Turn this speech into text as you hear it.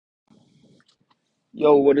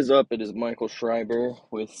Yo, what is up? It is Michael Schreiber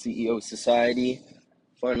with CEO Society.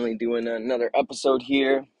 Finally doing another episode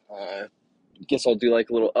here. Guess I'll do like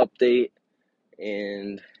a little update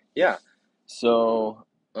and yeah. So,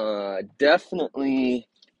 definitely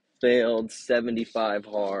failed 75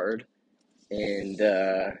 hard and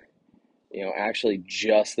actually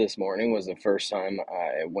just this morning was the first time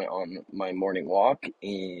I went on my morning walk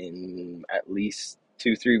in at least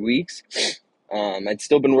 2, 3 weeks. I'd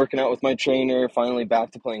still been working out with my trainer, finally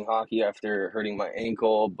back to playing hockey after hurting my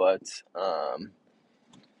ankle, but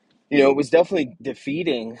it was definitely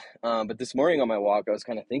defeating. But this morning on my walk, I was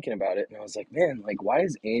kind of thinking about it, and I was like, man, like, why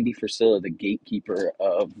is Andy Frisilla the gatekeeper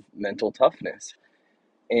of mental toughness?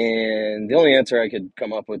 And the only answer I could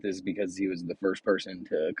come up with is because he was the first person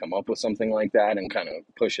to come up with something like that and kind of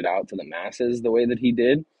push it out to the masses the way that he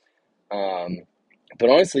did. Um, but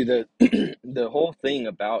honestly, the the whole thing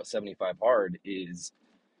about 75 hard is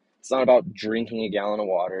it's not about drinking a gallon of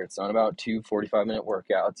water. It's not about two 45-minute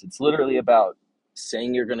workouts. It's literally about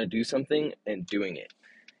saying you're going to do something and doing it.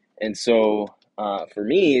 And so for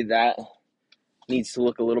me, that needs to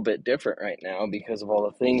look a little bit different right now because of all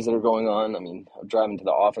the things that are going on. I mean, I'm driving to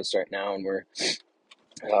the office right now, and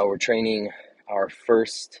we're training our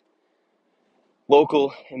first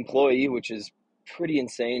local employee, which is pretty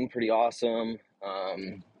insane, pretty awesome.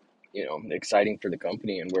 Exciting for the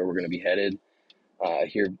company and where we're going to be headed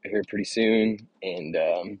here pretty soon.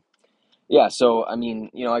 And yeah, so I mean,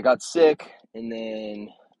 I got sick, and then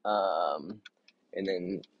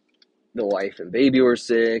the wife and baby were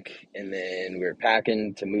sick, and then we were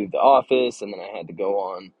packing to move the office, and then I had to go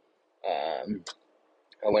on. Um,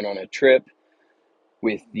 I went on a trip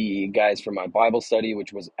with the guys from my Bible study,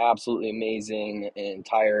 which was absolutely amazing. An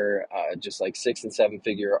entire, just like 6 and 7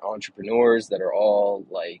 figure entrepreneurs that are all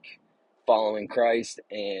like following Christ.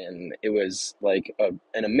 And it was like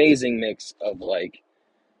an amazing mix of like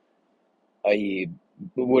a,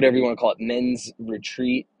 whatever you want to call it, men's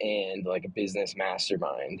retreat and like a business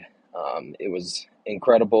mastermind. It was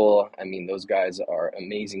incredible. I mean, those guys are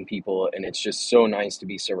amazing people, and it's just so nice to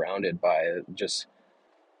be surrounded by just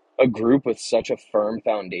a group with such a firm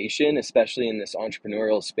foundation, especially in this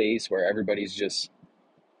entrepreneurial space where everybody's just,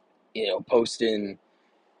 posting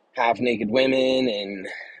half naked women and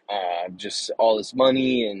just all this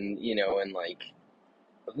money and like,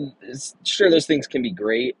 sure, those things can be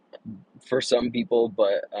great for some people,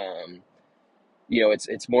 but,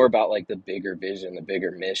 it's more about like the bigger vision, the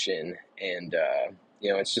bigger mission. And,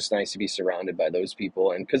 it's just nice to be surrounded by those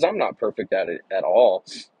people. And because I'm not perfect at it at all.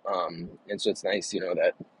 And so it's nice,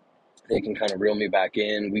 that they can kind of reel me back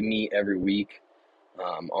in. We meet every week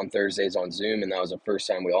on Thursdays on Zoom, and that was the first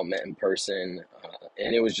time we all met in person,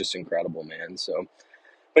 and it was just incredible, man. So,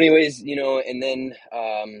 but anyways, and then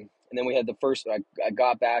we had the first. I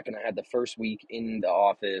got back, and I had the first week in the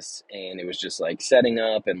office, and it was just like setting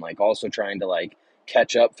up and like also trying to like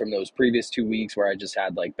catch up from those previous 2 weeks where I just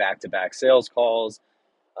had like back to back sales calls,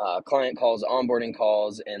 client calls, onboarding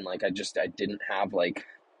calls, and like I didn't have like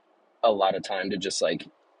a lot of time to just like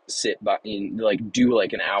sit by like do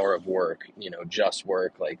like an hour of work, just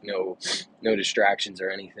work, like no distractions or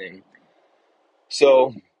anything.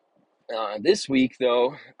 So this week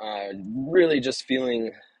though, really just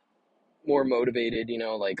feeling more motivated,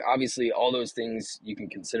 like obviously all those things you can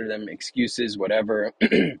consider them excuses, whatever.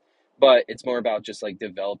 But it's more about just like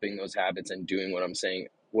developing those habits and doing what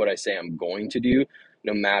I say I'm going to do,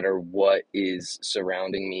 no matter what is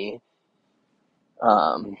surrounding me.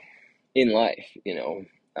 Um, in life,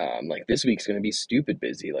 like this week's going to be stupid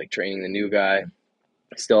busy, like training the new guy.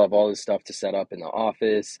 Still have all this stuff to set up in the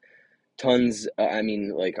office. Tons. I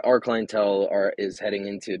mean, like our clientele is heading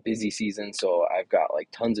into busy season, so I've got like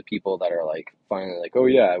tons of people that are like finally like, oh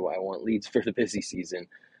yeah, I want leads for the busy season.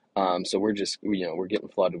 So we're just we're getting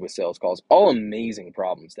flooded with sales calls. All amazing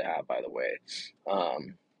problems to have, by the way.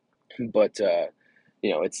 But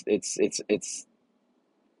it's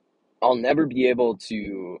I'll never be able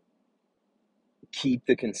to keep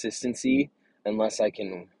the consistency unless I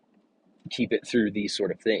can keep it through these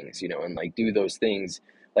sort of things, and like do those things.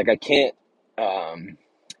 Like I can't, man,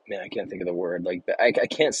 I can't think of the word. Like I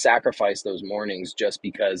can't sacrifice those mornings just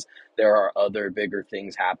because there are other bigger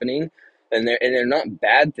things happening, and they're not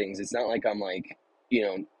bad things. It's not like I'm like,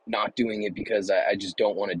 not doing it because I just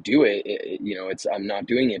don't want to do it. It's I'm not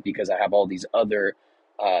doing it because I have all these other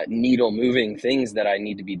needle moving things that I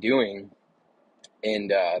need to be doing.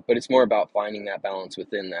 And but it's more about finding that balance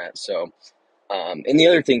within that. So and the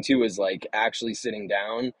other thing too is like actually sitting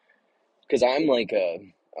down, because I'm like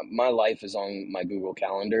my life is on my Google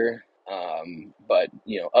Calendar. But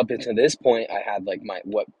up until this point, I had like my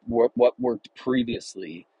what worked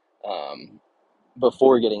previously. Um,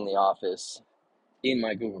 before getting the office in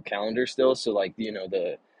my Google Calendar still. So like,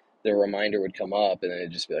 the reminder would come up and then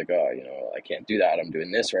it'd just be like, oh, I can't do that. I'm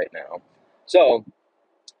doing this right now. So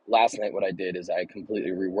last night what I did is I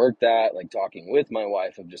completely reworked that, like talking with my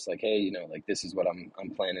wife of just like, hey, like this is what I'm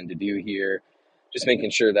planning to do here. Just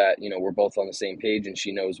making sure that, we're both on the same page and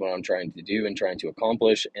she knows what I'm trying to do and trying to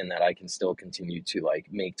accomplish and that I can still continue to like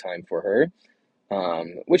make time for her.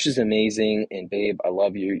 Which is amazing. And babe, I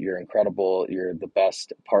love you. You're incredible. You're the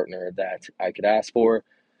best partner that I could ask for.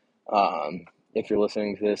 If you're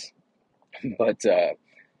listening to this, but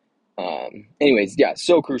anyways, yeah,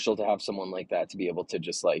 so crucial to have someone like that to be able to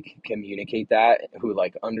just like communicate that, who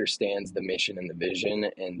like understands the mission and the vision,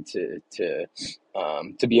 and to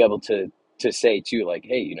be able to say too, like,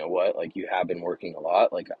 hey, you know what, like you have been working a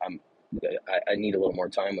lot, like I need a little more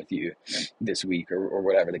time with you this week, or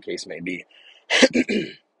whatever the case may be.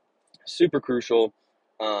 Super crucial,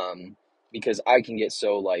 because I can get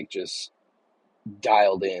so like just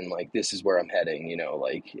dialed in, like this is where I'm heading,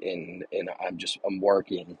 like and I'm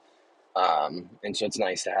working. And so it's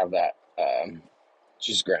nice to have that.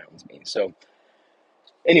 Just grounds me. So,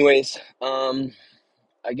 anyways,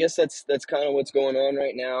 I guess that's kind of what's going on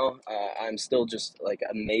right now. I'm still just like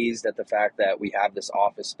amazed at the fact that we have this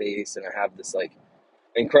office space and I have this like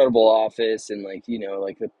incredible office, and like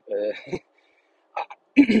like the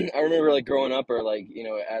I remember like growing up, or like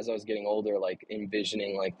as I was getting older, like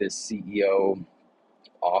envisioning like this CEO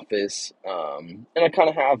office, and I kind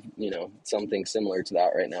of have something similar to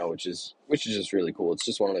that right now, which is just really cool. It's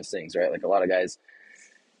just one of those things, right? Like a lot of guys,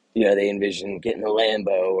 they envision getting a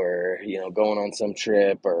Lambo, or going on some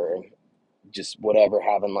trip, or just whatever,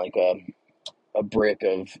 having like a brick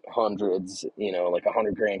of hundreds, like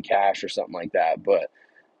 100 grand cash or something like that. But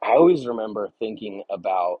I always remember thinking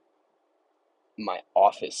about my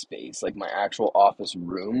office space, like my actual office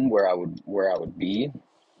room where I would be,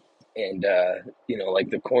 and like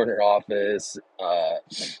the corner office,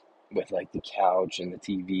 with like the couch and the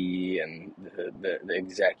TV and the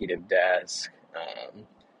executive desk.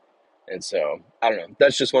 And so I don't know.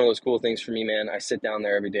 That's just one of those cool things for me, man. I sit down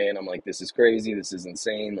there every day and I'm like, this is crazy. This is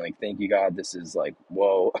insane. Like, thank you, God. This is like,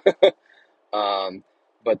 whoa. um,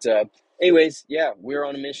 but anyways, yeah, we're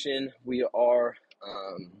on a mission. We're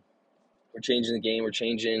changing the game. We're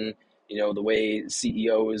changing, the way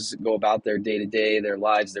CEOs go about their day to day, their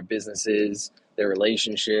lives, their businesses, their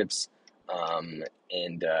relationships.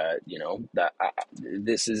 And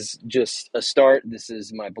this is just a start. This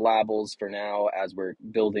is my blabbles for now as we're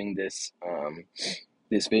building this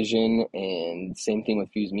vision. And same thing with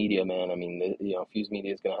Fuse Media, man. I mean, Fuse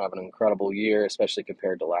Media is going to have an incredible year, especially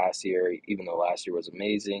compared to last year. Even though last year was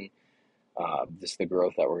amazing, just the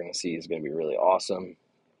growth that we're going to see is going to be really awesome.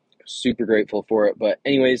 Super grateful for it. But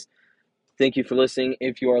anyways, thank you for listening.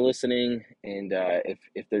 If you are listening, and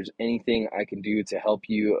if there's anything I can do to help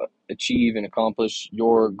you achieve and accomplish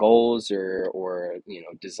your goals, or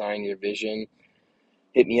design your vision,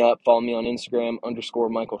 hit me up. Follow me on Instagram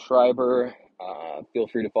 _Michael Schreiber. Feel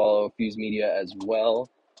free to follow Fuse Media as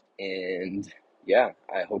well. And yeah,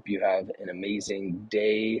 I hope you have an amazing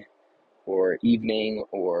day or evening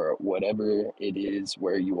or whatever it is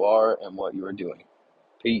where you are and what you are doing.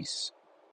 Peace.